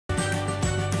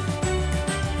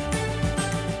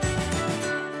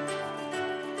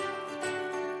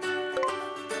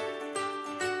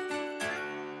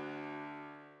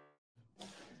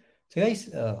So guys,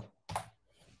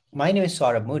 my name is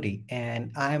Saurabh Moody, and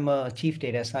I'm a chief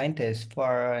data scientist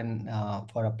for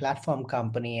a platform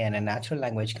company and a natural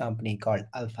language company called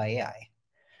Alphaa.AI.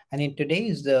 And in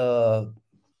the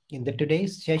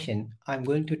today's session, I'm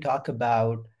going to talk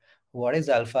about what is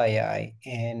Alphaa.AI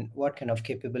and what kind of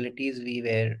capabilities we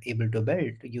were able to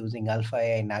build using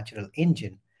Alphaa.AI natural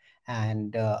engine,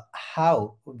 and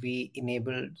how we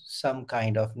enabled some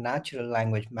kind of natural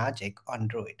language magic on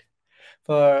Druid.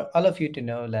 For all of you to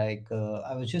know,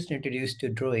 I was just introduced to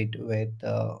Druid with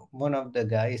one of the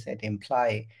guys at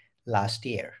Imply last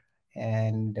year.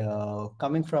 And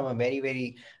coming from a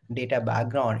very data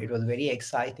background, it was very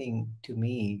exciting to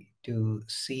me to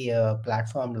see a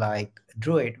platform like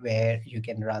Druid where you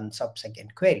can run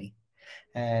sub-second query.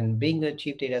 And being a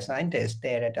chief data scientist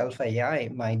there at Alpha AI,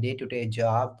 my day-to-day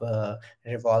job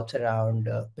revolves around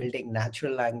building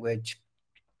natural language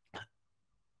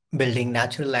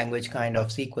kind of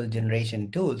SQL generation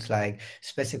tools, like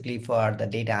specifically for the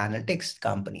data analytics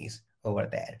companies over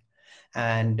there.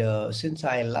 And since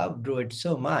I love Druid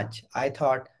so much, I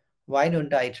thought, why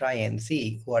don't I try and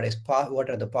see what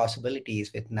are the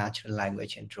possibilities with natural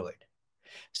language in Druid?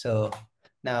 So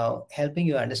now, helping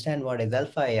you understand what is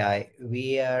Alpha AI,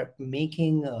 we are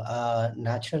making a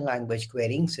natural language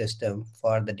querying system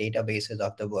for the databases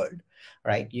of the world,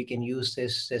 right? You can use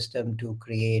this system to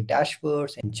create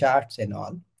dashboards and charts and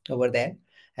all over there.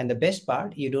 And the best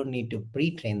part, you don't need to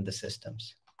pre-train the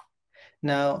systems.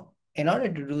 Now, in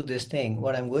order to do this thing,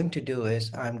 what I'm going to do is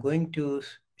I'm going to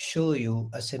show you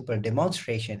a simple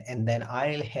demonstration, and then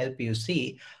I'll help you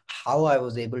see how I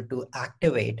was able to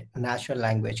activate natural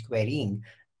language querying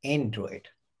in Druid.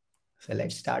 So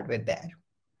let's start with that.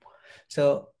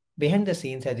 So behind the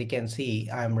scenes, as you can see,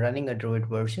 I'm running a Druid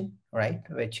version, right?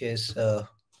 Which is,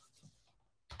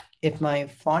 if my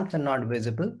fonts are not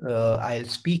visible, I'll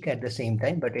speak at the same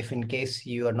time. But if in case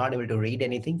you are not able to read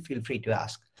anything, feel free to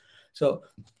ask. So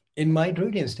in my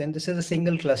Druid instance, this is a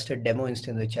single clustered demo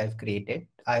instance which I've created.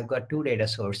 I've got two data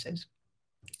sources.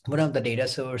 One of the data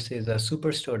source is a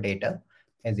superstore data,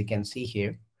 as you can see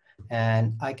here,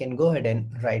 and I can go ahead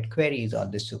and write queries on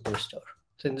this superstore.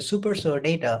 So in the superstore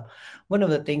data, one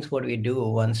of the things what we do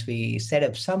once we set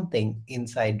up something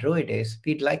inside Druid is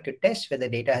we'd like to test whether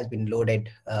data has been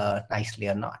loaded nicely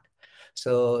or not.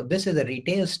 So this is a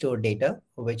retail store data,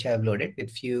 which I've loaded with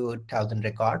few thousand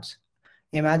records.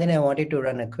 Imagine I wanted to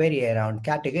run a query around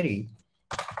category.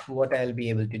 What I'll be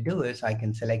able to do is I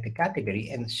can select a category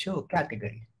and show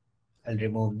category. I'll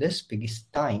remove this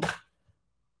biggest time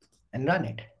and run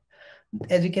it.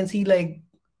 As you can see, like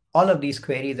all of these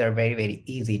queries are very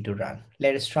easy to run.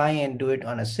 Let us try and do it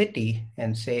on a city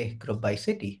and say group by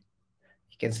city.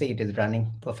 You can see it is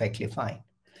running perfectly fine.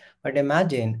 But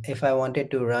imagine if I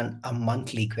wanted to run a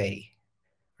monthly query,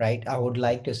 right? I would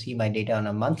like to see my data on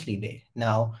a monthly way.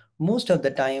 Now, most of the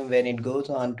time when it goes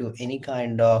on to any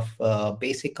kind of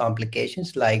basic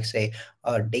complications, like say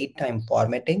date time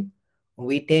formatting,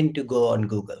 we tend to go on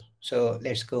Google. So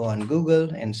let's go on Google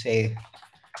and say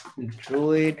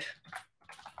Druid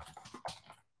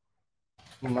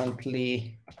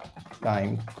monthly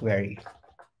time query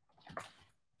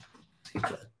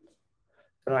SQL.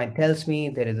 So now it tells me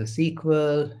there is a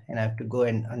SQL and I have to go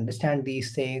and understand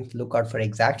these things, look out for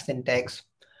exact syntax.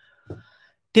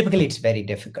 Typically, it's very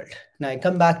difficult. Now I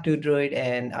come back to Druid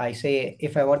and I say,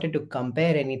 if I wanted to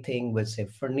compare anything with say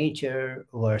furniture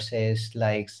versus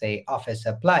like say office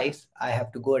supplies, I have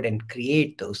to go ahead and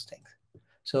create those things.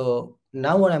 So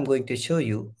now what I'm going to show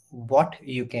you what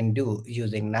you can do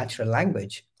using natural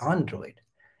language on Druid.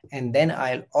 And then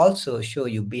I'll also show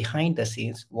you behind the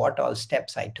scenes what all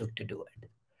steps I took to do it.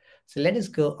 So let us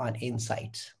go on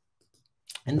insights.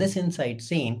 In this insight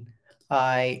scene,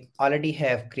 I already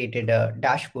have created a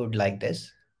dashboard like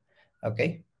this,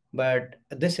 okay? But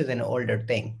this is an older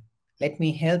thing. Let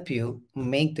me help you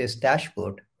make this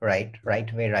dashboard right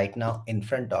way right now in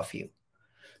front of you.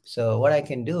 So what I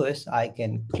can do is I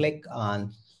can click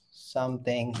on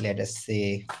something, let us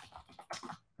say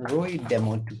Roy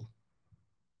demo 2.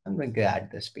 I'm going to add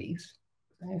the space.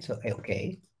 And so,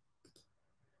 okay.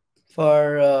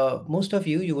 For most of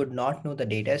you, you would not know the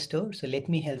data store. So let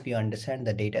me help you understand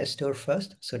the data store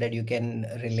first so that you can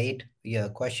relate your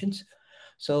questions.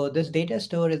 So this data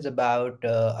store is about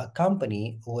a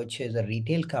company, which is a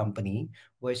retail company,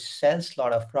 which sells a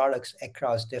lot of products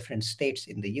across different states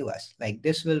in the US. Like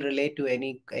this will relate to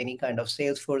any kind of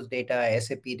Salesforce data,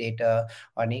 SAP data,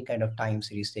 or any kind of time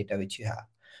series data which you have.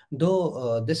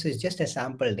 Though this is just a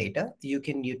sample data, you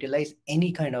can utilize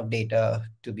any kind of data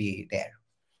to be there.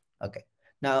 Okay,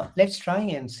 now let's try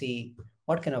and see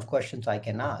what kind of questions I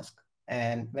can ask.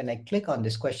 And when I click on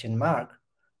this question mark,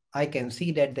 I can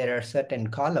see that there are certain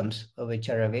columns which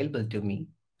are available to me.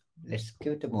 Let's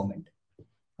give it a moment.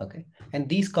 Okay. And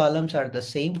these columns are the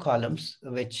same columns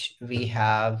which we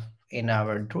have in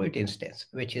our Druid instance,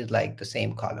 which is like the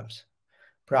same columns.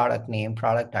 Product name,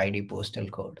 product ID, postal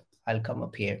code. I'll come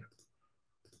up here.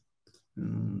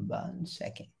 1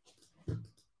 second.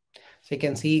 So you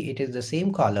can see it is the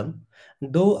same column,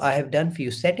 though I have done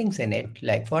few settings in it.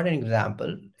 Like for an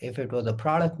example, if it was a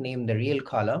product name, the real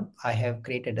column, I have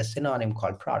created a synonym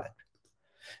called product.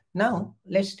 Now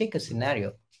let's take a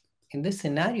scenario. In this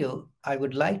scenario, I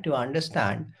would like to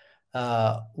understand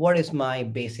what is my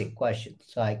basic question.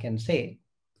 So I can say,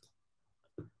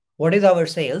 what is our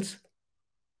sales?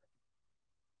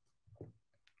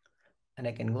 And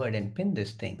I can go ahead and pin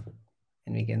this thing.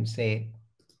 And we can say,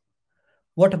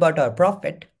 what about our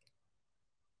profit?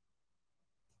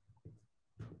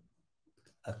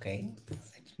 Okay,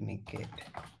 let's make it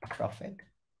profit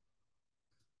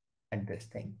at this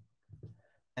thing.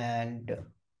 And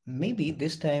maybe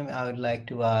this time I would like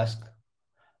to ask,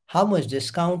 how much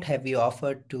discount have you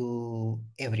offered to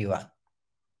everyone?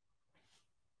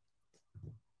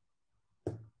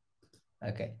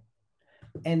 Okay.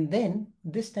 And then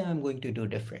this time I'm going to do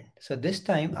different. So this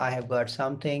time I have got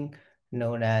something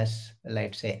known as,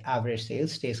 let's say, average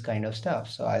sales days kind of stuff.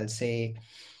 So I'll say,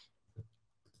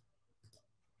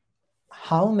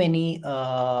 how many,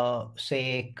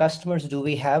 say, customers do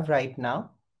we have right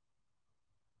now?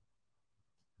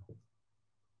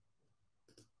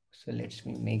 So let's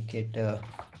make it a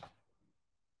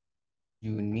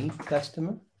unique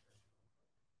customer,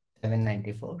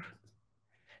 794.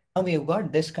 Now we have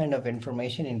got this kind of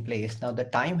information in place. Now the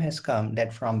time has come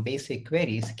that from basic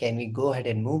queries, can we go ahead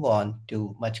and move on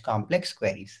to much complex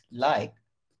queries like,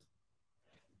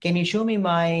 can you show me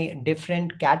my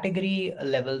different category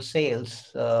level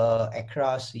sales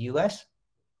across US?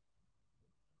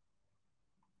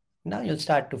 Now you'll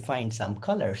start to find some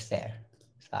colors there.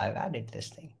 So I've added this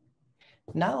thing.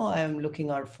 Now I'm looking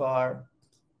out for,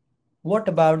 what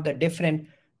about the different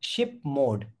ship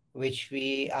mode which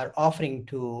we are offering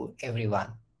to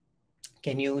everyone?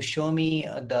 Can you show me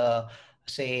the,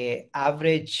 say,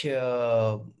 average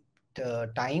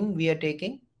the time we are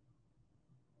taking?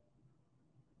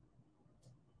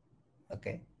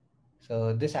 Okay.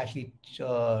 So this actually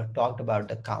talked about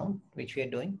the count which we are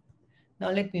doing. Now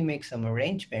let me make some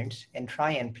arrangements and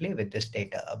try and play with this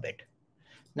data a bit.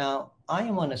 Now I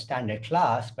am on a standard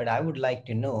class, but I would like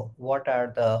to know what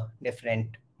are the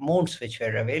different modes which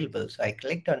were available. So I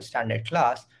clicked on standard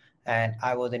class and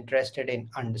I was interested in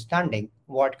understanding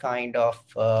what kind of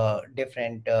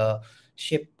different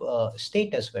ship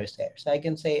status was there. So I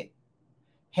can say,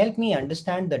 help me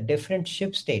understand the different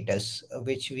ship status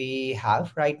which we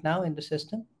have right now in the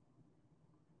system.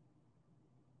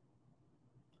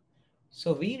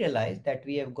 So we realize that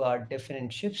we have got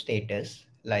different ship status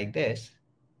like this.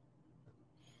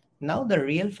 Now the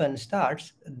real fun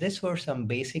starts. This was some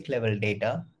basic level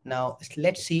data. Now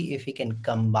let's see if we can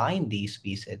combine these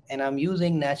pieces. And I'm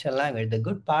using natural language. The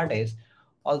good part is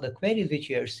all the queries which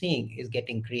you are seeing is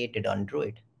getting created on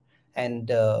Druid.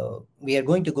 And we are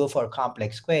going to go for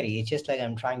complex query. It's just like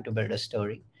I'm trying to build a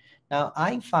story. Now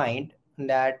I find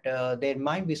that there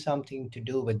might be something to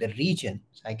do with the region.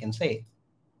 So I can say,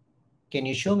 can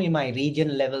you show me my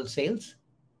region level sales?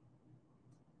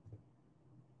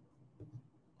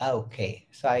 Okay,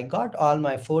 so I got all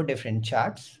my 4 different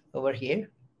charts over here.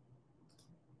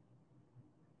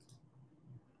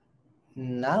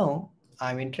 Now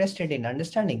I'm interested in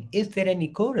understanding, is there any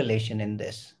correlation in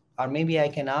this? Or maybe I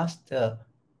can ask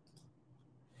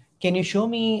can you show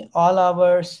me all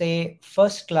our, say,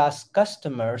 first class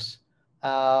customers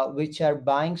which are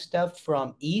buying stuff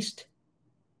from East?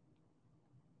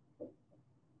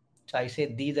 So I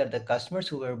said these are the customers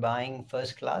who were buying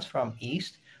first class from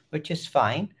East, which is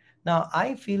fine. Now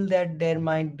I feel that there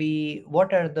might be,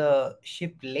 what are the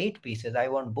ship late pieces? I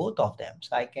want both of them.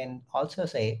 So I can also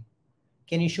say,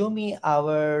 can you show me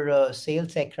our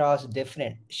sales across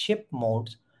different ship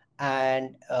modes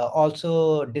and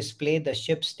also display the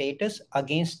ship status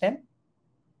against them?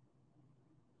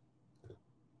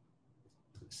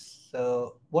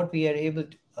 So what we are able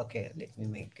to, okay, let me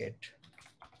make it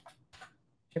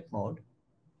ship mode.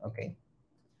 Okay.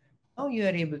 Now you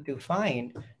are able to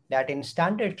find that in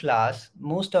standard class,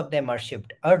 most of them are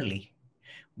shipped early.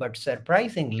 But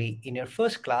surprisingly, in your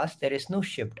first class, there is no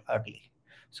shipped early.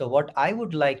 So what I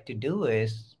would like to do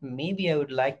is, maybe I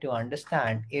would like to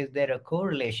understand, is there a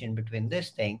correlation between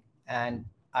this thing? And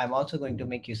I'm also going to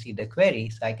make you see the query.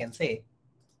 So I can say,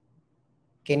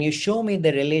 can you show me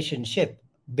the relationship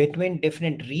between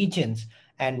different regions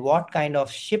and what kind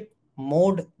of ship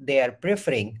mode they are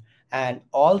preferring, and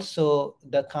also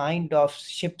the kind of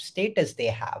ship status they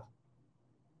have.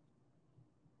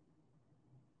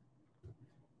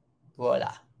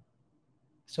 Voila.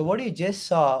 So what you just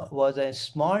saw was a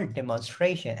small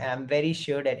demonstration. I'm very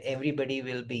sure that everybody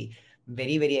will be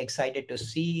very, very excited to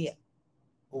see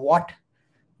what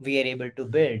we are able to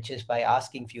build just by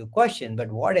asking few questions. But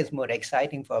what is more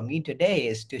exciting for me today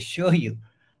is to show you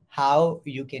how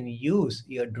you can use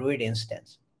your Druid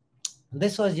instance.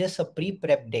 This was just a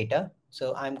pre-prep data.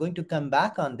 So I'm going to come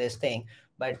back on this thing,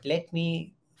 but let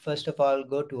me first of all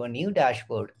go to a new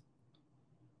dashboard,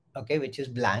 okay, which is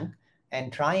blank,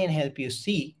 and try and help you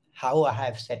see how I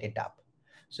have set it up.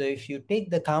 So if you take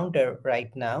the counter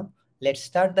right now, let's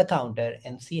start the counter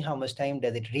and see how much time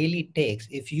does it really takes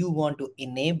if you want to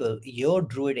enable your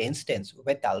Druid instance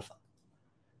with Alpha.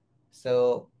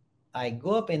 So I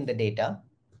go up in the data,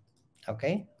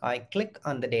 okay, I click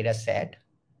on the data set,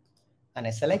 and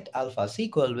I select Alpha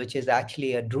SQL, which is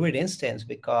actually a Druid instance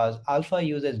because Alpha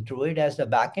uses Druid as the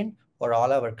backend for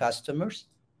all our customers.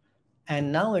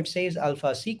 And now it says Alpha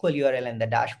SQL URL and the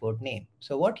dashboard name.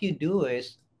 So what you do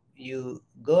is you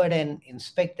go ahead and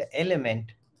inspect the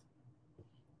element.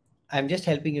 I'm just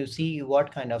helping you see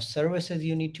what kind of services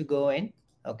you need to go in.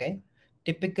 Okay.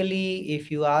 Typically, if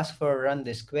you ask for run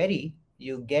this query,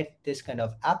 you get this kind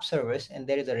of app service and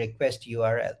there is a request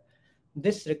URL.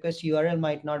 This request URL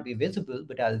might not be visible,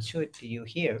 but I'll show it to you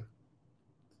here.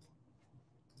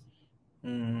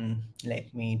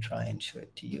 Let me try and show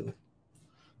it to you.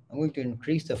 I'm going to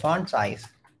increase the font size.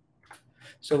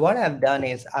 So what I've done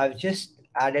is I've just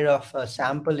added off a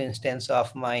sample instance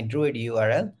of my Druid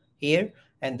URL here,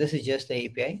 and this is just the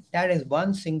API. That is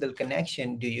one single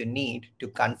connection do you need to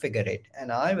configure it.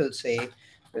 And I will say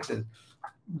this is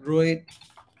Druid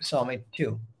Summit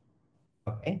 2.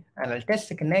 Okay, and I'll test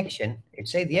the connection. It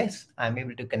says, yes, I'm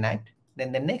able to connect.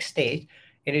 Then the next stage,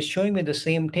 it is showing me the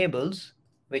same tables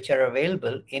which are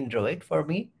available in Druid for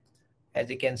me. As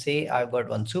you can see, I've got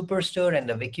one Superstore and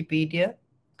the Wikipedia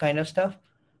kind of stuff.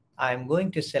 I'm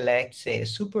going to select, say,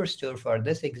 Superstore for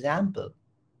this example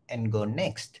and go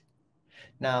next.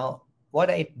 Now, what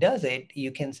it does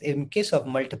you can, in case of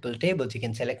multiple tables, you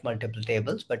can select multiple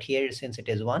tables, but here, since it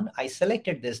is one, I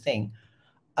selected this thing.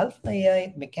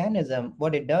 Alphaa.AI mechanism,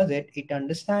 what it does, it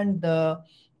understands the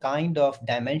kind of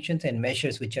dimensions and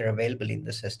measures which are available in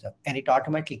the system, and it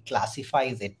automatically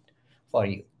classifies it for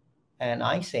you. And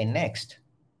I say next.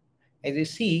 As you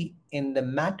see, in the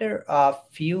matter of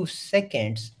few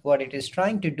seconds, what it is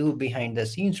trying to do behind the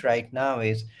scenes right now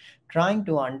is trying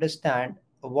to understand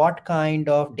what kind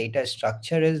of data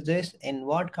structure is this and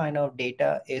what kind of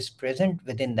data is present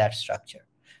within that structure.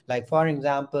 Like, for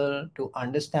example, to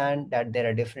understand that there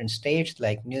are different states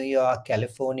like New York,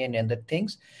 California, and other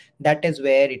things, that is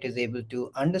where it is able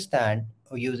to understand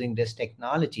using this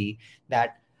technology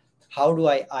that how do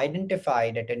I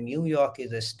identify that a New York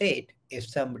is a state if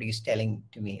somebody is telling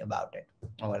to me about it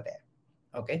over there?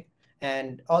 Okay.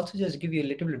 And also just give you a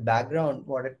little bit background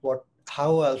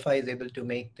how Alpha is able to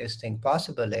make this thing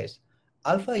possible is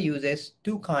Alpha uses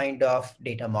two kind of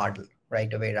data model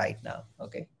right away right now.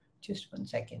 Okay. Just 1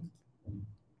 second.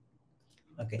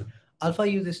 Okay. Alpha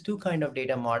uses two kind of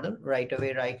data model right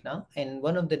away right now. And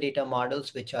one of the data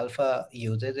models which Alpha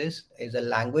uses is a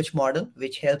language model,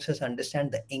 which helps us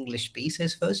understand the English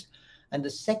pieces first. And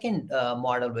the second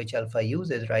model which Alpha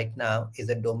uses right now is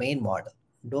a domain model.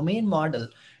 Domain model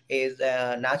is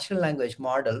a natural language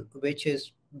model, which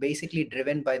is basically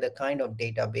driven by the kind of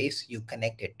database you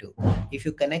connect it to. If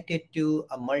you connect it to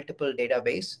a multiple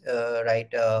database,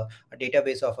 a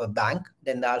database of a bank,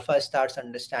 then the Alpha starts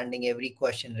understanding every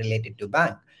question related to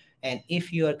bank. And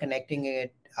if you are connecting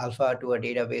it Alpha to a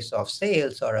database of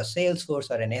sales or a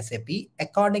Salesforce or an SAP,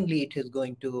 accordingly, it is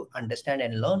going to understand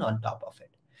and learn on top of it.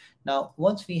 Now,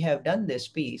 once we have done this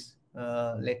piece,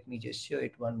 let me just show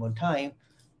it one more time,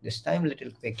 this time a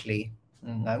little quickly.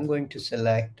 I'm going to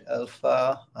select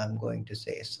Alpha. I'm going to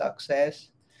say success,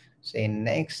 say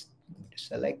next,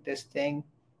 select this thing,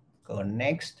 go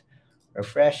next,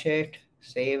 refresh it,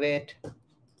 save it,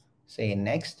 say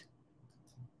next.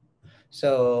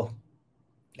 So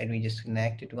let me just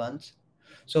connect it once.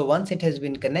 So once it has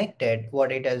been connected,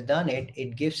 what it has done,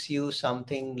 it gives you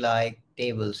something like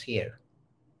tables here.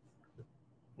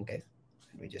 Okay,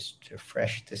 let me just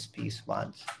refresh this piece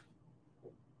once.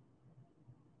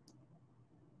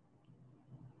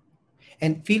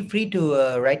 And feel free to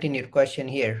write in your question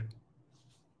here.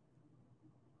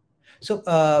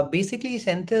 So basically,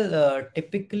 Senthil,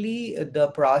 typically the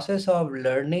process of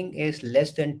learning is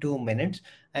less than 2 minutes,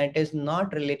 and it is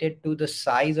not related to the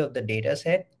size of the data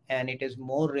set. and it is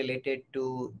more related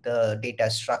to the data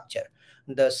structure.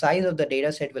 The size of the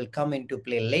data set will come into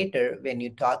play later when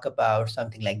you talk about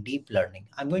something like deep learning.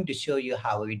 I'm going to show you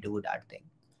how we do that thing.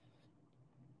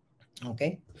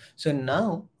 Okay, so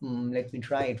now let me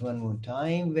try it one more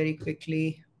time very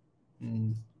quickly.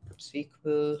 Mm,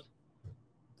 SQL.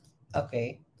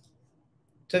 Okay,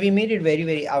 so we made it very,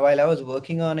 very, while I was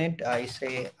working on it, I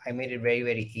made it very,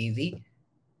 very easy.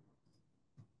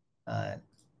 Uh,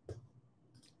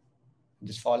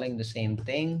 just following the same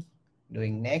thing,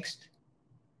 doing next.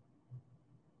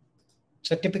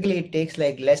 So typically it takes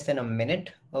like less than a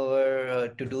minute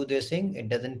or to do this thing. It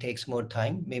doesn't takes more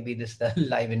time. Maybe this is a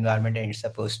live environment and it's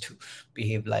supposed to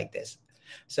behave like this.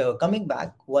 So coming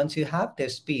back, once you have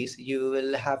this piece, you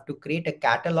will have to create a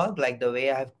catalog like the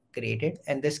way I have created.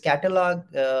 And this catalog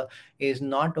is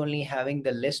not only having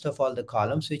the list of all the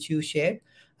columns which you shared,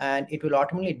 and it will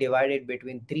automatically divide it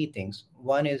between three things.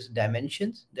 One is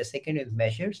dimensions, the second is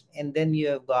measures, and then you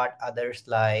have got others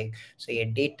like say a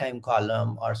date time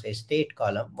column or say state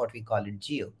column, what we call it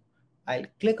geo. I'll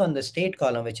click on the state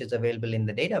column which is available in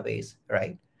the database,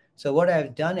 right? So what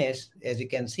I've done is, as you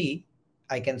can see,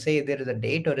 I can say there is a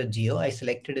date or a geo. I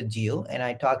selected a geo and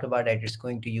I talked about that it's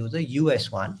going to use a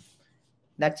US one.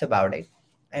 That's about it.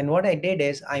 And what I did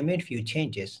is I made few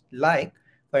changes. Like,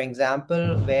 for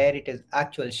example, where it is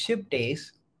actual ship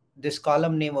days, this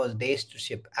column name was days to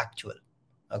ship actual.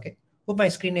 Okay. Hope my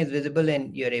screen is visible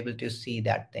and you're able to see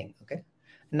that thing. Okay.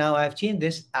 Now I've changed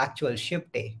this actual ship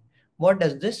day. What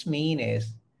does this mean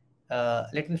is,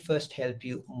 let me first help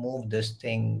you move this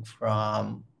thing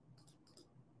from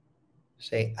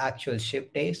say actual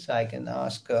ship days. So I can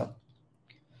ask,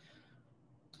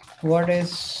 what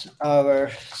is our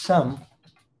sum,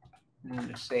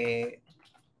 say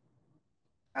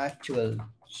actual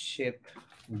ship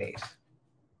days.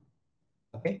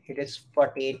 Okay, it is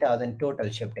 48,000 total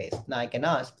ship days. Now I can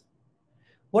ask,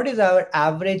 what is our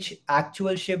average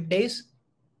actual ship days?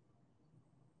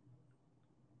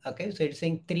 Okay, so it's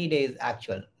saying 3 days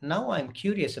actual. Now I'm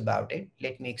curious about it.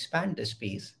 Let me expand this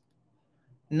piece.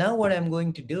 Now what I'm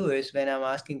going to do is when I'm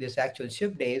asking this actual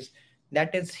ship days,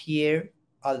 that is here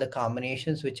all the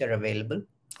combinations which are available.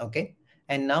 Okay,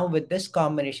 and now with this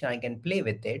combination I can play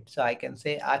with it. So I can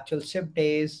say actual ship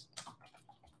days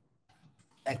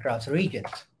across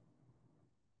regions.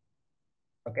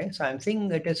 Okay, so I'm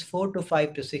seeing it is 4 to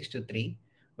 5 to 6 to 3,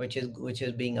 which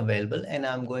is being available, and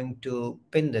I'm going to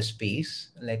pin this piece.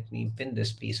 Let me pin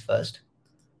this piece first.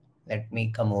 Let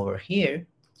me come over here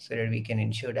so that we can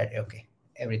ensure that okay,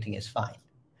 everything is fine.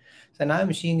 So now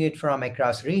I'm seeing it from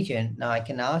across region. Now I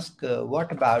can ask,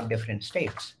 what about different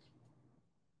states?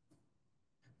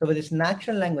 So with this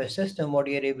natural language system, what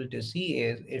you're able to see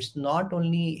is it's not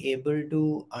only able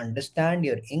to understand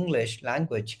your English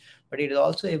language, but it is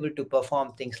also able to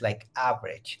perform things like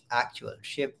average, actual,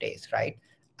 ship days, right?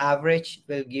 Average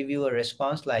will give you a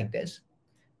response like this.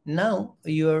 Now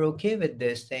you are okay with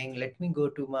this thing. Let me go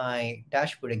to my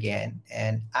dashboard again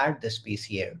and add this piece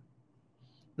here.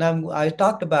 Now I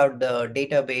talked about the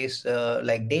database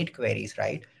like date queries,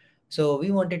 right? So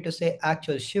we wanted to say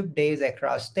actual ship days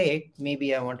across state.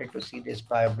 Maybe I wanted to see this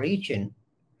by region.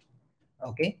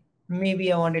 Okay.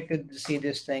 Maybe I wanted to see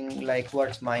this thing like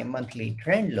what's my monthly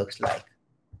trend looks like.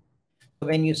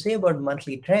 When you say about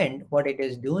monthly trend, what it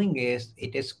is doing is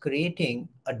it is creating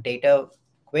a data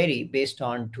query based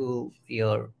on to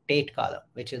your date column,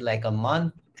 which is like a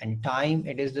month and time.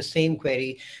 It is the same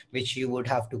query which you would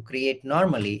have to create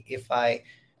normally. If I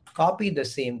copy the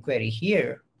same query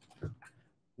here,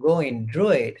 go in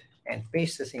Druid and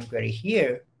paste the same query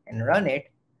here and run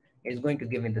it, it's going to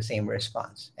give me the same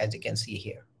response as you can see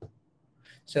here.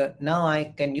 So now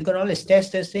you can always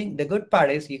test this thing. The good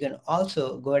part is you can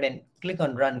also go ahead and click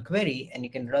on run query and you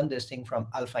can run this thing from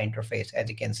Alpha interface. As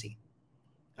you can see,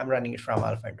 I'm running it from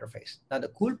Alpha interface. Now the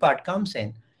cool part comes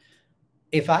in.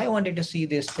 If I wanted to see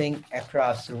this thing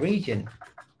across region,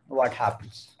 what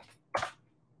happens?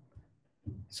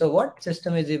 So what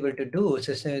system is able to do,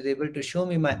 system is able to show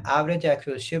me my average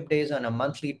actual ship days on a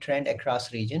monthly trend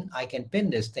across region. I can pin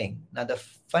this thing. Now the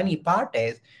funny part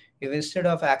is, if instead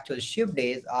of actual ship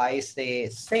days, I say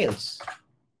sales,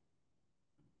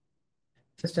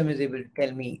 system is able to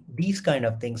tell me these kind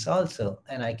of things also,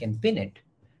 and I can pin it.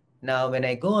 Now when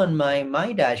I go on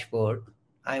my dashboard,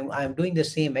 I'm doing the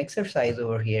same exercise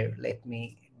over here. Let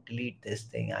me delete this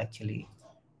thing actually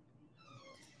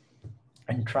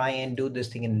and try and do this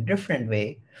thing in a different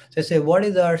way. So say, what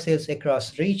is our sales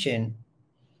across region?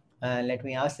 And let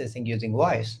me ask this thing using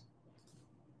voice.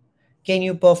 Can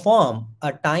you perform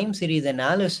a time series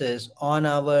analysis on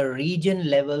our region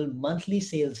level monthly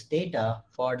sales data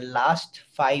for the last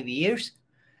 5 years?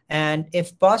 And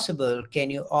if possible, can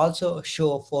you also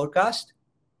show forecast?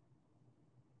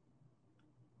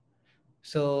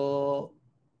 So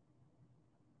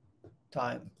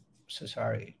time, so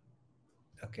sorry.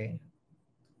 Okay,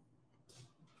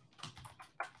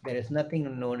 there is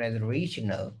nothing known as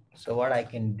regional. So what I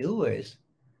can do is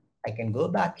I can go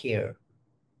back here,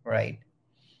 right?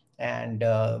 And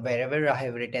wherever I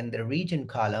have written the region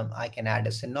column, I can add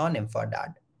a synonym for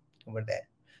that over there.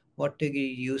 What do you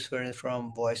use for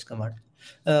from voice command?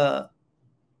 Uh,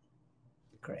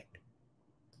 Correct.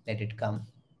 Let it come.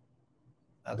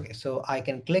 Okay, so I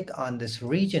can click on this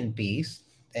region piece,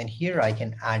 and here I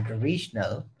can add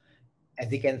regional.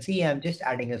 As you can see, I'm just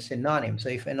adding a synonym. So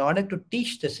if in order to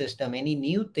teach the system any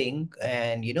new thing,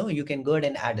 and you can go ahead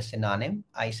and add a synonym,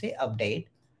 I say update,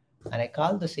 and I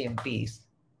call the same piece.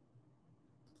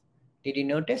 Did you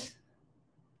notice?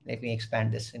 Let me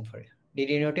expand this in for you. Did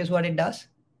you notice what it does?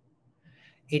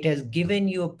 It has given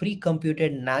you a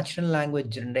pre-computed natural language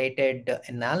generated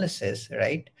analysis,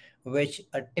 right? Which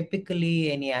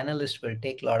typically any analyst will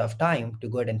take a lot of time to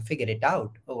go ahead and figure it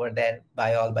out over there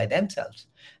by all by themselves.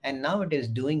 And now it is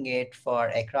doing it for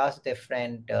across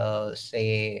different,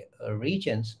 say,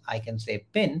 regions. I can say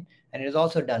PIN, and it is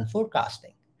also done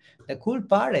forecasting. The cool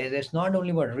part is it's not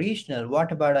only about regional.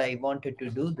 What about I wanted to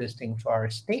do this thing for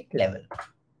state level?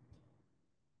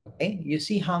 Okay, you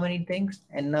see how many things,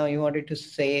 and now you wanted to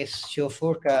say show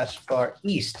forecast for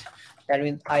east. That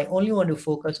means I only want to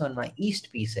focus on my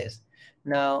east pieces.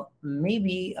 Now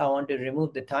maybe I want to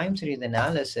remove the time series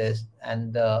analysis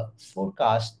and the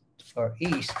forecast for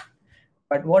east,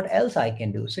 but what else I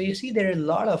can do? So you see there is a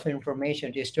lot of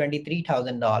information, just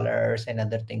 $23,000 and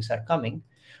other things are coming.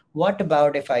 What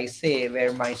about if I say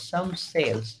where my sum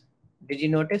sales, did you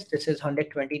notice this is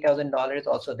 $120,000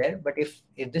 also there? But if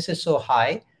this is so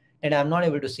high, then I'm not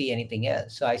able to see anything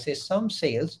else. So I say sum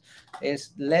sales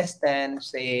is less than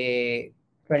say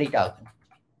 20,000.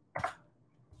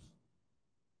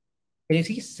 Can you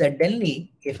see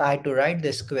suddenly if I had to write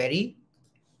this query,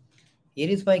 here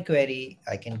is my query,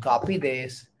 I can copy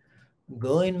this,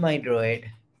 go in my Druid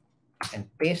and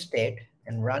paste it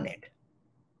and run it.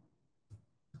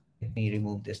 Let me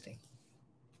remove this thing.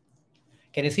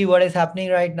 Can you see what is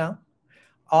happening right now?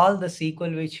 All the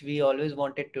SQL which we always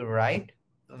wanted to write,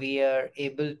 we are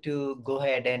able to go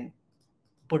ahead and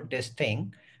put this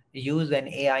thing, use an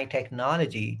AI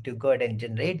technology to go ahead and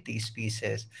generate these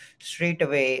pieces straight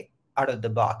away out of the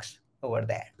box over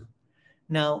there.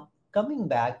 Now, coming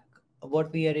back,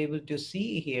 what we are able to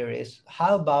see here is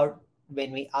how about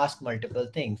when we ask multiple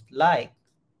things like,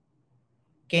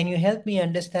 can you help me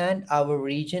understand our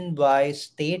region by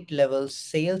state level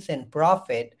sales and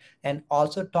profit, and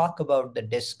also talk about the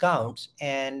discounts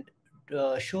and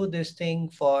show this thing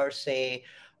for, say,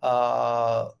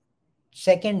 uh,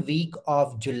 second week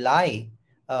of July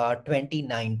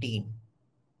 2019.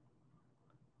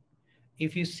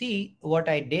 If you see, what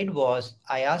I did was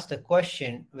I asked a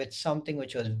question with something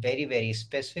which was very, very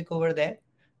specific over there,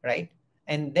 right?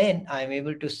 And then I'm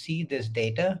able to see this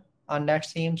data on that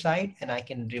same side, and I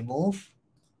can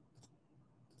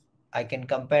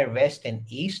compare west and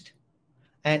east.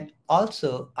 And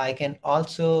also I can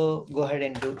also go ahead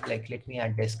and do, like, let me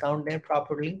add discount there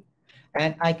properly.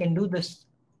 And I can do this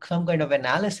some kind of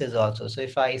analysis also. So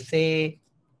if I say,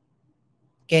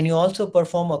 can you also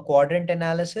perform a quadrant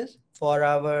analysis for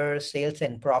our sales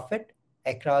and profit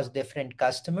across different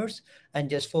customers, and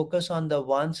just focus on the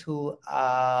ones who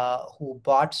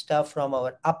bought stuff from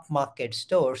our upmarket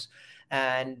stores,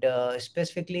 and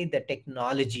specifically the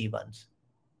technology ones.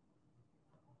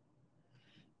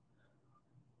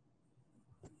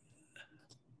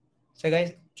 So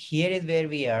guys, here is where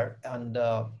we are on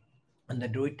the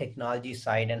Druid technology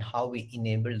side and how we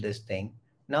enable this thing.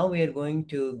 Now we are going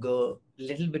to go a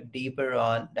little bit deeper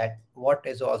on that. What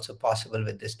is also possible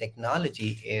with this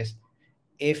technology is,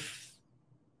 if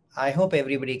I hope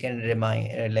everybody can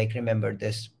remember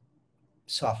this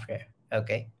software.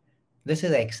 Okay, this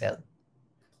is Excel.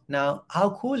 Now,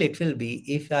 how cool it will be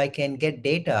if I can get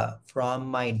data from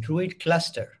my Druid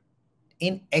cluster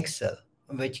in Excel,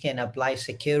 which can apply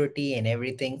security and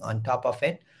everything on top of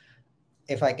it.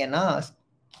 If I can ask,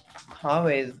 how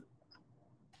is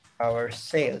our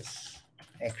sales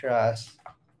across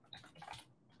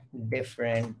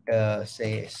different,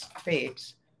 say,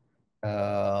 states,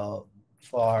 uh,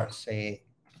 for, say,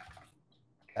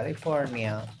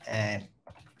 California and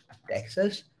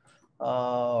Texas?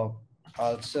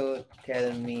 Also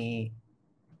tell me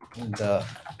the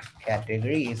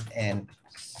categories and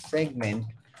segment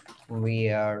we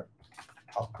are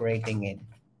operating in.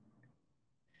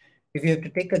 If you have to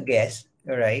take a guess,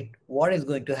 all right, what is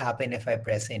going to happen if I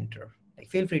press enter? Like,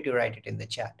 feel free to write it in the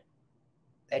chat.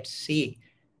 Let's see.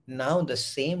 Now the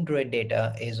same Druid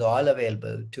data is all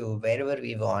available to wherever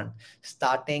we want,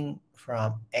 starting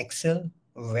from Excel,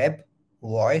 web,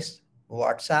 voice,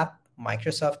 WhatsApp,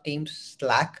 Microsoft Teams,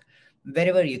 Slack,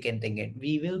 wherever you can think it.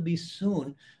 We will be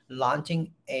soon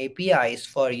launching APIs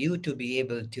for you to be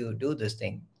able to do this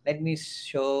thing. Let me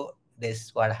show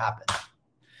this what happens.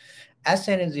 As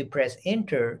soon as you press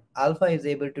enter, Alpha is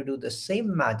able to do the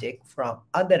same magic from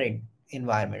other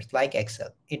environments like Excel.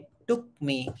 It took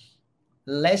me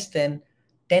less than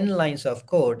 10 lines of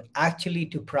code actually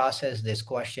to process this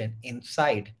question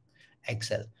inside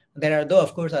Excel. There are, though,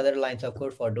 of course, other lines of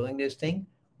code for doing this thing.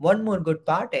 One more good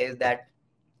part is that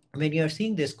when you're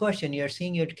seeing this question, you're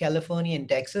seeing your California and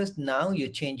Texas. Now you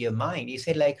change your mind. You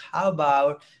say, like, how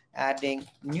about adding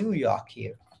New York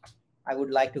here? I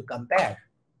would like to compare.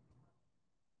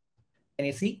 And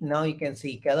you see, now you can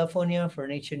see California,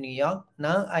 furniture, New York.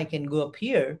 Now I can go up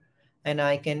here and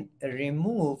I can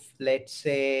remove, let's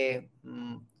say,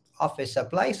 office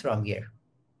supplies from here.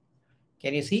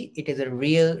 Can you see? It is a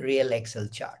real Excel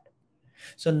chart.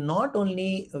 So not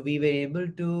only we were able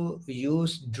to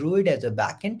use Druid as a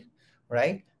backend,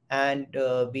 right? And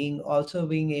being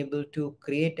able to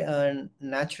create a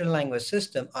natural language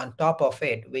system on top of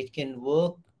it, which can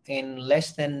work in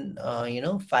less than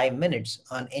 5 minutes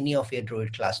on any of your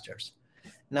Druid clusters.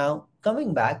 Now,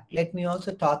 coming back, let me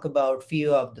also talk about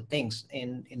few of the things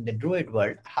in the Druid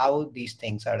world, how these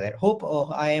things are there.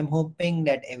 I am hoping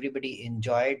that everybody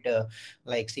enjoyed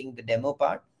like seeing the demo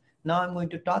part. Now I'm going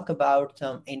to talk about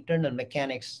some internal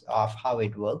mechanics of how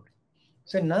it worked.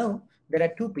 So now there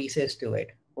are two pieces to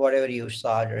it, whatever you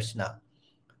saw just now.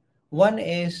 One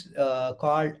is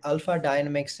called Alpha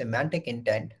Dynamic Semantic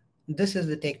Intent. This is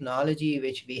the technology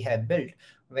which we have built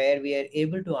where we are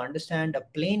able to understand a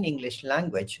plain English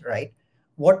language, right?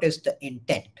 What is the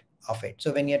intent of it?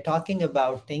 So when you're talking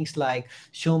about things like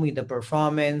show me the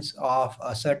performance of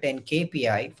a certain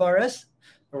KPI, for us,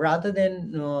 rather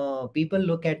than people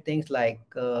look at things like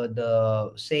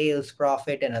the sales,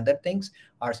 profit, and other things,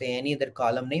 or say any other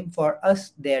column name, for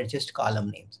us, they're just column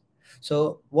names.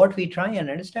 So what we try and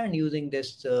understand using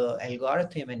this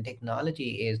algorithm and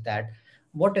technology is that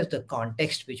what is the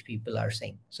context which people are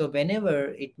saying. So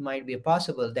whenever it might be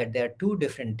possible that there are two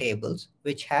different tables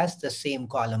which has the same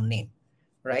column name,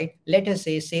 right? Let us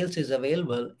say sales is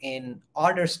available in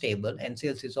orders table and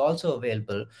sales is also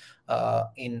available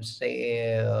in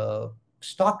say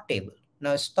stock table.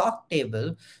 Now stock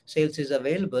table sales is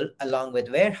available along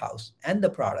with warehouse and the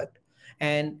product,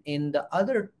 and in the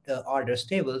other orders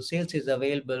table sales is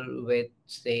available with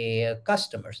say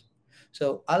customers.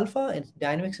 So alpha and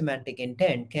dynamic semantic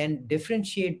intent can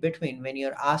differentiate between when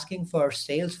you're asking for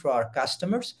sales for our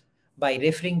customers by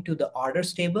referring to the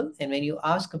orders table, and when you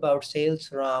ask about sales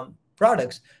from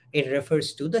products, it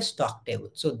refers to the stock table.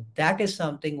 So that is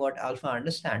something what alpha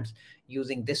understands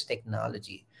using this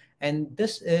technology. And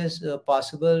this is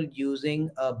possible using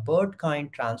a bird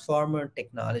kind transformer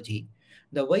technology.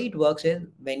 The way it works is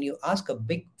when you ask a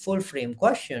big full frame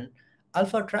question,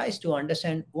 alpha tries to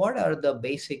understand what are the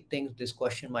basic things this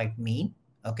question might mean.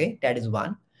 Okay, that is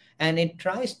one. And it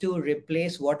tries to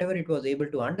replace whatever it was able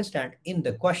to understand in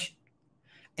the question,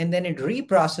 and then it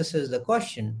reprocesses the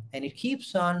question, and it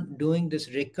keeps on doing this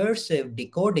recursive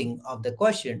decoding of the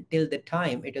question till the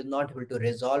time it is not able to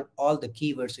resolve all the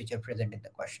keywords which are present in the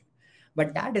question.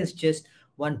 But that is just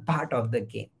one part of the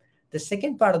game. The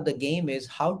second part of the game is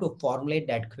how to formulate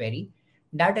that query.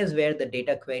 That is where the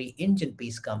data query engine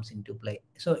piece comes into play.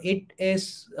 So it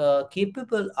is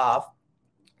capable of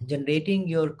generating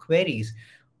your queries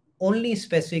only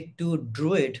specific to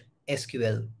Druid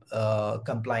SQL,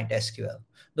 compliant SQL.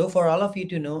 Though for all of you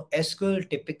to know, SQL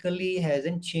typically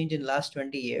hasn't changed in last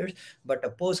 20 years, but a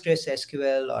Postgres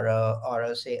SQL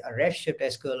or say a Redshift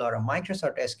SQL or a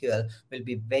Microsoft SQL will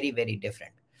be very, very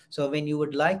different. So when you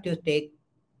would like to take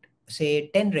say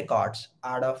 10 records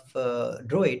out of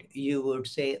Druid, you would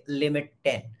say limit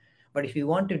 10. But if you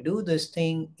want to do this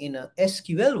thing in a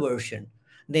SQL version,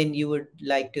 then you would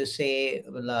like to say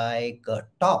like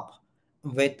top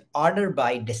with order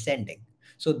by descending.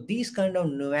 So these kind of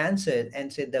nuances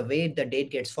and say the way the date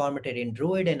gets formatted in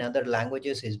Druid and other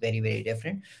languages is very, very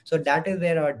different. So that is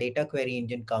where our data query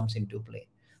engine comes into play.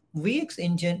 VX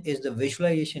engine is the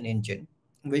visualization engine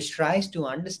which tries to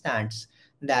understand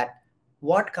that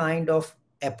what kind of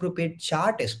appropriate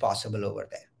chart is possible over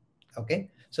there. Okay,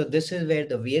 so this is where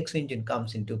the VX engine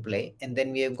comes into play. And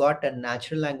then we have got a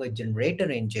natural language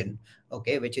generator engine,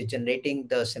 okay, which is generating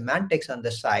the semantics on the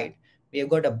side. We have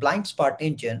got a blind spot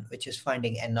engine, which is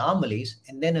finding anomalies,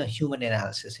 and then a human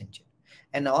analysis engine.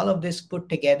 And all of this put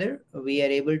together, we are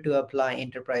able to apply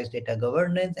enterprise data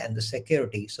governance and the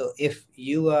security. So if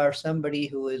you are somebody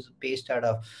who is based out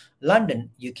of London,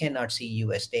 you cannot see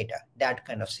US data, that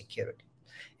kind of security.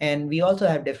 And we also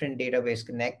have different database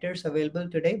connectors available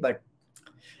today.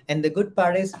 And the good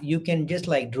part is you can, just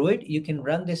like Druid, you can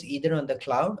run this either on the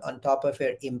cloud on top of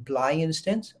your Imply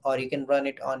instance, or you can run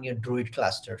it on your Druid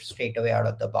cluster straight away out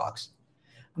of the box.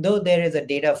 Though there is a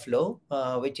data flow,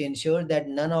 which ensures that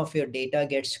none of your data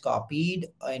gets copied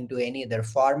into any other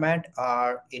format,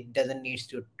 or it doesn't need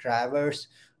to traverse,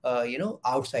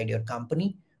 outside your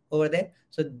company over there.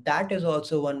 So that is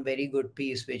also one very good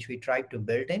piece which we tried to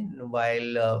build in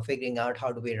while figuring out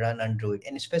how do we run on Druid.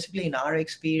 And especially in our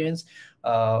experience,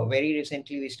 very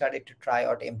recently we started to try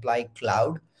out Imply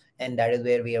Cloud, and that is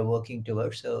where we are working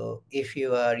towards. So if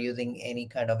you are using any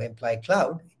kind of Imply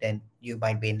Cloud, then you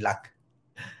might be in luck.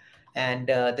 And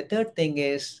the third thing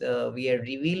is we are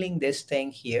revealing this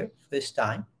thing here this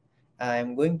time.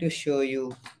 I'm going to show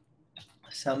you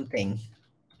something.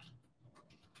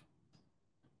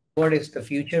 What is the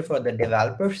future for the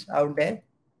developers out there?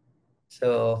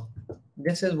 So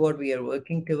this is what we are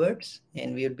working towards,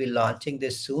 and we'll be launching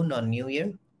this soon on New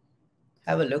Year.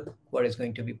 Have a look what is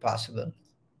going to be possible.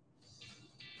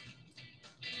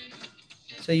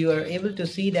 So you are able to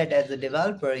see that as a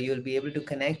developer, you'll be able to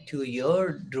connect to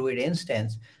your Druid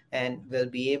instance and will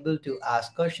be able to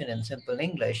ask question in simple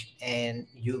English, and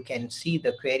you can see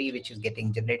the query which is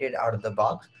getting generated out of the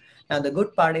box. Now the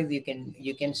good part is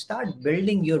you can start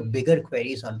building your bigger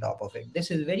queries on top of it.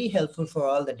 This is very helpful for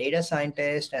all the data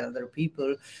scientists and other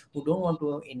people who don't want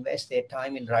to invest their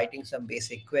time in writing some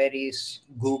basic queries,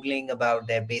 Googling about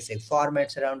their basic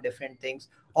formats around different things.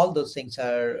 All those things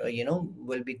are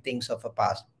will be things of a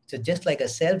past. So just like a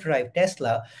self-drive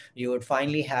Tesla, you would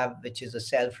finally have, which is a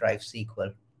self-drive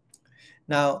sequel.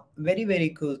 Now, very, very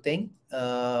cool thing.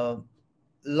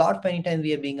 Lot many times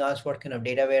we are being asked what kind of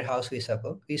data warehouse we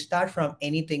support. We start from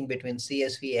anything between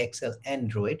CSV, Excel,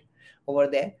 and Druid over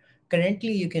there.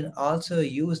 Currently, you can also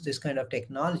use this kind of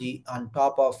technology on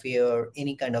top of your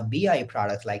any kind of BI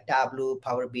products like Tableau,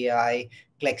 Power BI,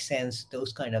 ClickSense,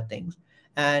 those kind of things.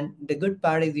 And the good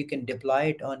part is you can deploy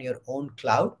it on your own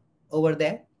cloud over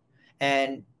there.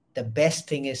 And the best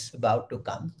thing is about to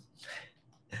come.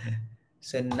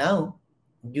 So now,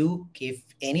 if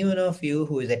any one of you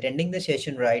who is attending the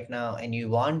session right now and you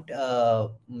want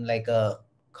like a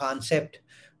concept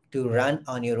to run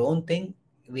on your own thing,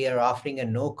 we are offering a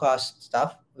no cost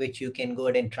stuff which you can go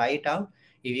ahead and try it out.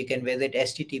 If you can visit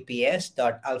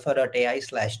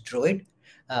https.alphaa.ai/druid,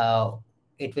 uh,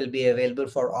 it will be available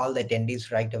for all the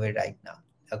attendees right away right now.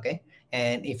 Okay.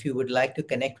 And if you would like to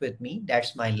connect with me,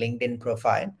 that's my LinkedIn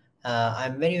profile.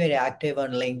 I'm very, very active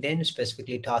on LinkedIn,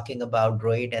 specifically talking about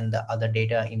Druid and the other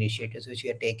data initiatives which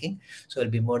we are taking. So I'll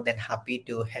be more than happy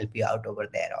to help you out over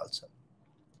there also.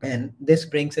 And this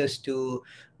brings us to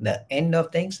the end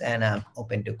of things, and I'm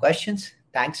open to questions.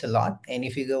 Thanks a lot. And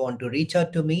if you want to reach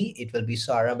out to me, it will be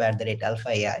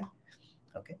Saurabh@Alphaa.AI.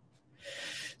 Okay.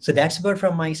 So that's about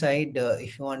from my side.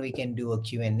 If you want, we can do a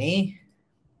Q&A.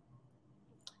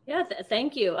 Yeah,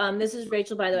 thank you. This is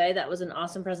Rachel, by the way. That was an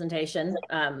awesome presentation.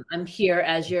 I'm here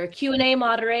as your Q&A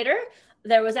moderator.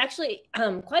 There was actually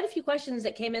quite a few questions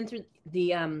that came in through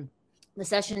the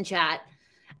session chat,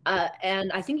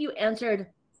 and I think you answered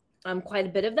quite a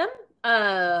bit of them.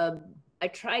 I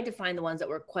tried to find the ones that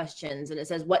were questions, and it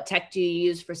says, what tech do you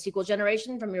use for SQL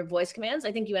generation from your voice commands?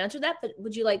 I think you answered that, but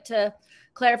would you like to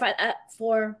clarify that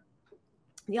for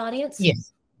the audience?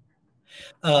 Yes.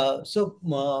 So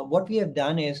what we have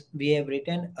done is we have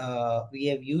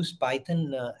used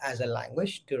Python as a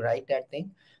language to write that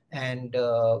thing. And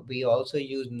we also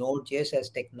use Node.js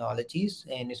as technologies,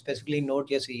 and specifically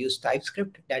Node.js, we use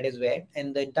TypeScript, that is where,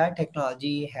 and the entire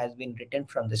technology has been written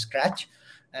from the scratch.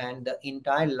 And the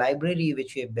entire library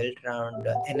which we have built around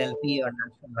NLP or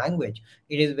natural language,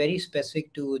 it is very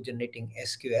specific to generating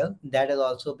SQL. That has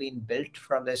also been built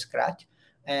from the scratch.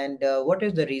 And what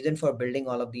is the reason for building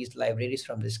all of these libraries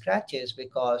from the scratch is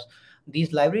because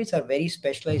these libraries are very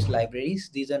specialized libraries.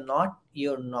 These are not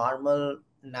your normal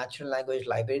natural language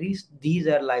libraries. These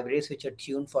are libraries which are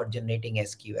tuned for generating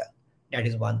SQL. That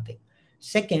is one thing.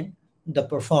 Second, the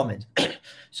performance.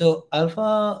 So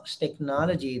Alpha's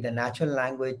technology, the natural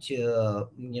language,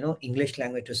 English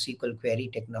language to SQL query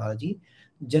technology,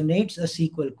 generates a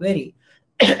SQL query.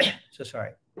 So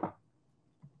sorry.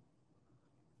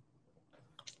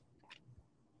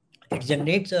 It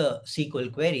generates a SQL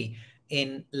query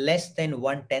in less than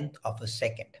 1/10 of a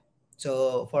second.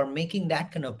 So for making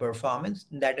that kind of performance,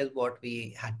 that is what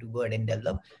we had to go ahead and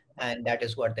develop. And that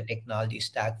is what the technology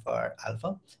stack for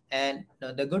Alpha. And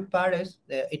the good part is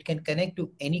it can connect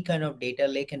to any kind of data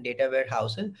lake and data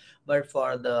warehouses. But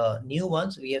for the new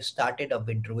ones, we have started up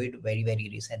with Druid very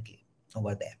recently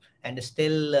over there, and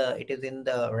still it is in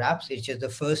the wraps. It's just the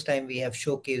first time we have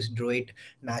showcased Druid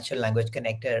natural language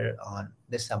connector on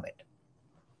this summit.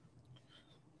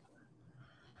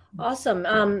 Awesome.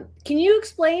 Can you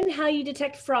explain how you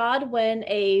detect fraud when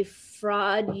a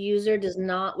fraud user does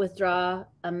not withdraw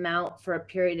amount for a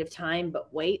period of time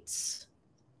but waits?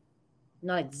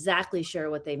 Not exactly sure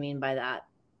what they mean by that,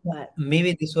 but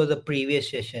Maybe this was a previous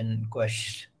session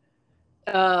question.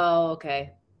 oh,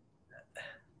 okay.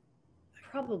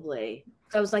 Probably.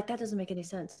 So I was like, that doesn't make any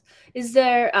sense. Is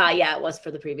there yeah, it was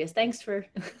for the previous. Thanks for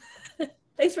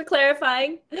thanks for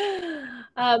clarifying.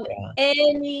 Um Yeah.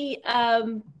 any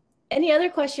um any other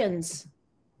questions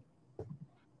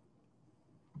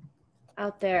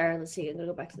out there? Let's see. I'm gonna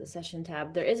go back to the session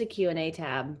tab. There is a Q&A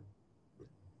tab.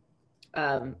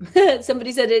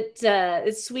 Somebody said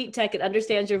it's sweet tech. It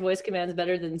understands your voice commands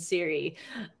better than Siri.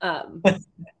 Um,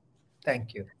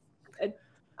 Thank you.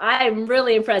 I'm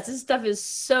really impressed. This stuff is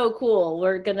so cool.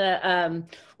 We're gonna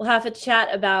we'll have a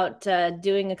chat about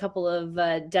doing a couple of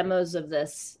demos of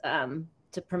this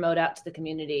to promote out to the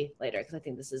community later, because I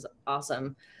think this is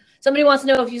awesome. Somebody wants to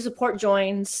know if you support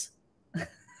joins.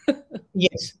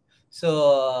 Yes.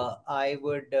 So I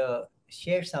would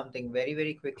share something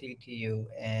very quickly to you,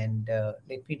 and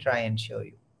let me try and show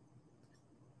you.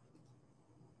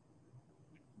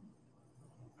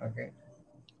 Okay.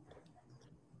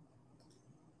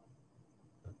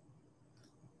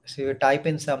 So you type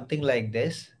in something like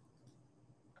this.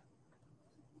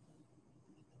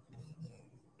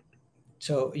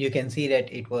 So you can see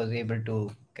that it was able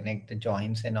to connect the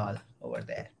joins and all over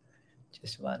there.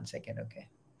 Just 1 second. Okay.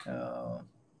 Uh,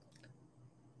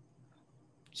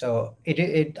 So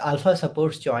it Alpha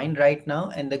supports join right now,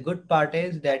 and the good part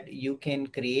is that you can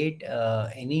create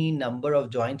any number of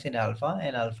joins in Alpha,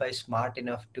 and Alpha is smart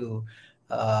enough to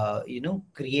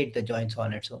create the joins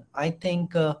on its own. I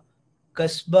think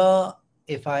Kasba,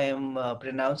 if I am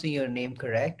pronouncing your name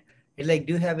correct, it's like,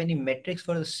 do you have any metrics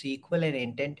for the SQL and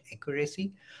intent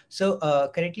accuracy? So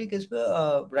correctly,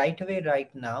 Kasba, right away,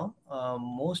 right now,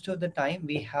 most of the time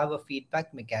we have a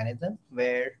feedback mechanism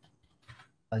where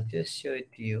I'll just show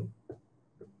it to you.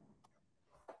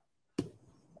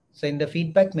 So in the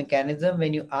feedback mechanism,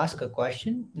 when you ask a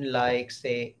question, like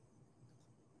say,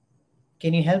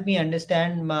 can you help me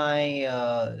understand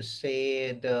my,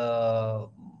 say the,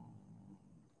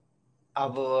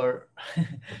 our,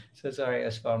 so sorry, I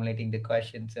was formulating the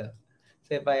question. So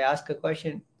if I ask a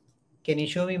question, can you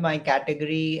show me my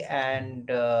category and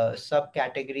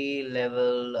subcategory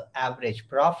level average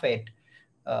profit?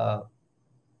 Uh,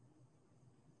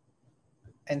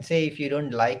 and say if you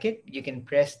don't like it, you can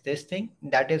press this thing.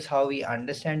 That is how we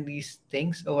understand these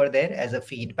things over there as a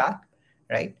feedback,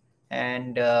 right?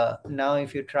 And now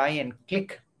if you try and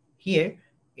click here,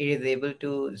 it is able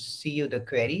to see you the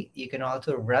query. You can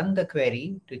also run the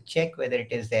query to check whether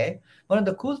it is there. One of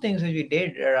the cool things which we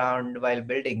did around while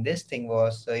building this thing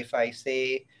was, so if I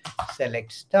say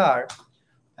select star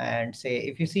and say,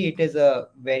 if you see, it is a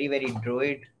very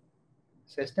Druid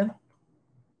system.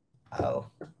 Oh,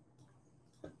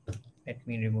 let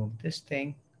me remove this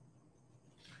thing.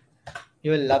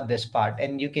 You will love this part,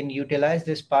 and you can utilize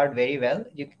this part very well.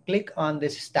 You can click on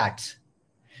this stats.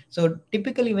 So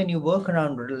typically when you work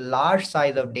around large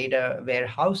size of data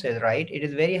warehouses, right, it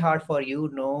is very hard for you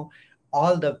to know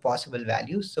all the possible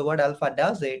values. So what Alpha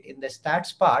does, it in the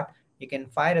stats part, you can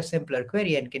fire a simpler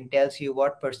query and can tells you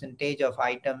what percentage of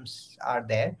items are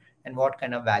there and what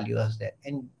kind of value is there.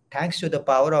 And thanks to the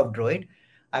power of Druid,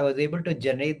 I was able to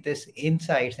generate this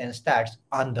insights and stats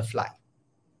on the fly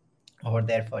over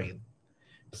there for you.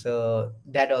 So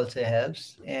that also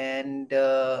helps. And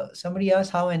somebody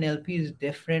asked how NLP is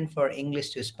different for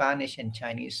English to Spanish and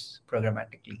Chinese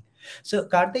programmatically. So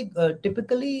Karthik,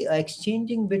 typically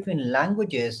exchanging between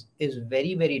languages is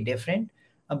very different.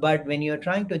 But when you're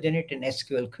trying to generate an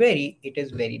SQL query, it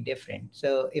is very different.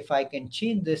 So if I can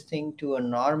change this thing to a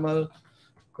normal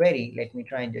query, let me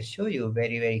try and just show you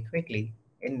very quickly,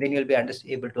 and then you'll be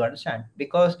able to understand.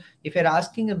 Because if you're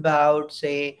asking about,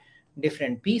 say,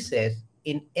 different pieces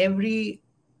in every,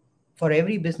 for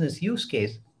every business use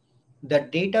case, the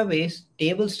database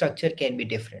table structure can be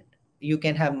different. You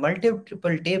can have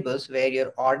multiple tables where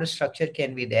your order structure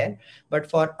can be there, but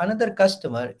for another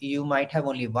customer you might have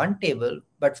only one table,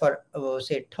 but for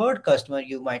say third customer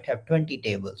you might have 20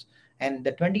 tables, and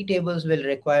the 20 tables will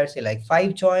require say like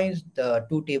 5 joins, the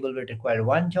two table will require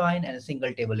one join, and a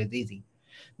single table is easy.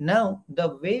 Now,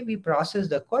 the way we process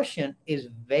the question is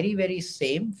very, very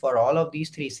same for all of these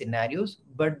three scenarios,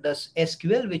 but the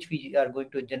SQL which we are going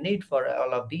to generate for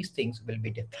all of these things will be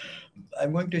different.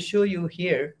 I'm going to show you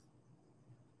here.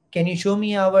 Can you show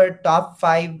me our top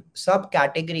five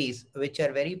subcategories which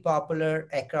are very popular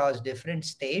across different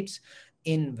states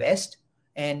in West,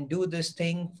 and do this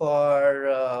thing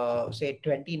for say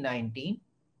 2019.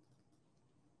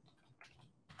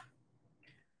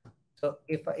 So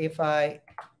if I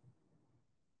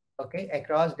okay,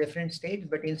 across different states,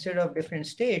 but instead of different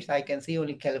states, I can see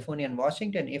only California and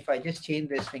Washington. If I just change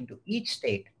this thing to each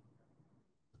state,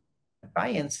 try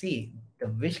and see, the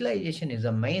visualization is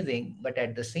amazing, but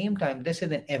at the same time, this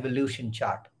is an evolution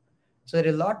chart. So there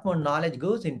is a lot more knowledge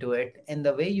goes into it, and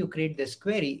the way you create this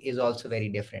query is also very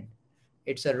different.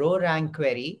 It's a row rank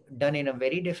query done in a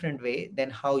very different way than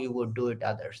how you would do it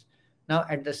others. Now,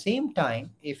 at the same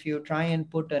time, if you try and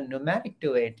put a numeric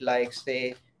to it, like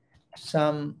say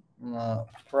some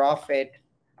profit,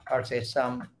 or say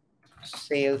some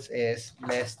sales is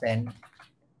less than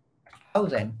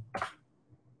 1,000,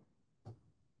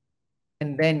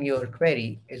 and then your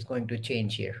query is going to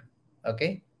change here.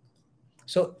 Okay.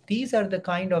 So these are the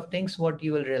kind of things what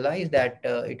you will realize that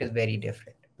it is very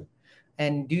different.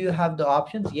 And do you have the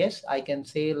options? Yes, I can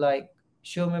say like,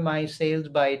 show me my sales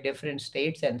by different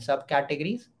states and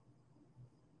subcategories.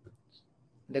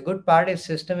 The good part is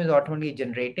system is automatically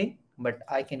generating, but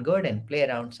I can go ahead and play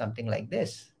around something like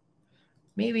this.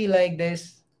 Maybe like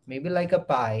this, maybe like a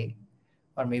pie,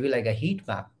 or maybe like a heat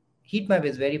map. Heat map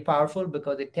is very powerful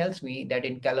because it tells me that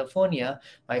in California,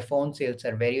 my phone sales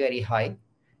are very, very high.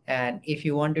 And if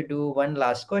you want to do one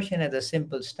last question as a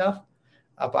simple stuff,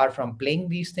 apart from playing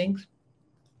these things,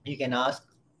 you can ask,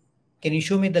 can you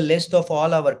show me the list of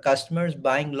all our customers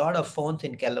buying a lot of phones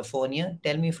in California?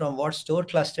 Tell me from what store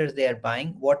clusters they are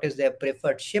buying, what is their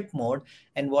preferred ship mode,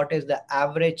 and what is the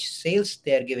average sales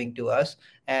they are giving to us,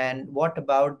 and what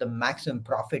about the maximum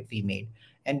profit we made?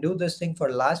 And do this thing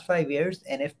for last 5 years,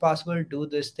 and if possible, do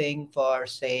this thing for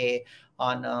say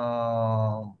on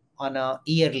a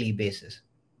yearly basis.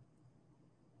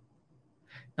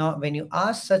 Now, when you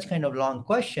ask such kind of long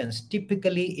questions,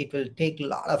 typically it will take a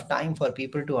lot of time for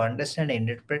people to understand and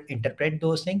interpret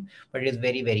those things, but it is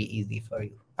very, very easy for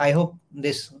you. I hope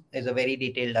this is a very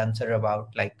detailed answer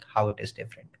about like how it is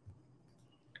different.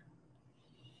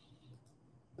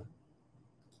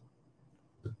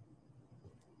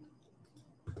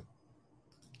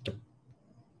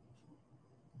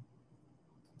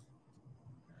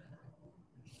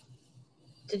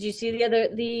 Did you see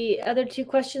the other two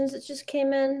questions that just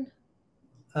came in?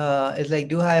 It's like,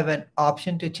 do I have an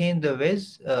option to change the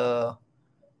viz?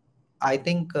 I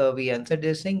think we answered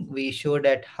this thing. We showed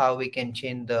at how we can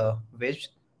change the viz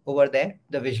over there,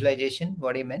 the visualization,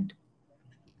 what he meant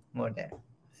over there.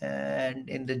 And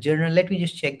in the journal, let me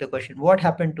just check the question. What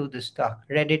happened to the stock?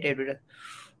 Reddit,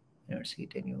 let's see,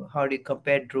 how do you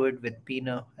compare Druid with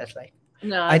Pino as like?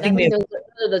 No, I I think think they those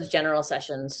are the general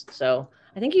sessions. So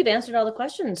I think you'd answered all the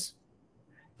questions.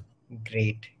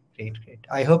 great, great, great.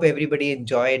 I hope everybody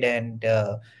enjoyed, and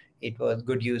it was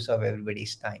good use of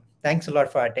everybody's time. Thanks a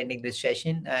lot for attending this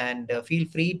session, and feel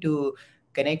free to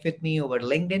connect with me over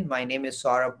LinkedIn. My name is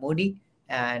Saurabh Moody,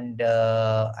 and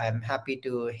I'm happy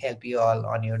to help you all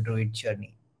on your Druid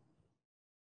journey.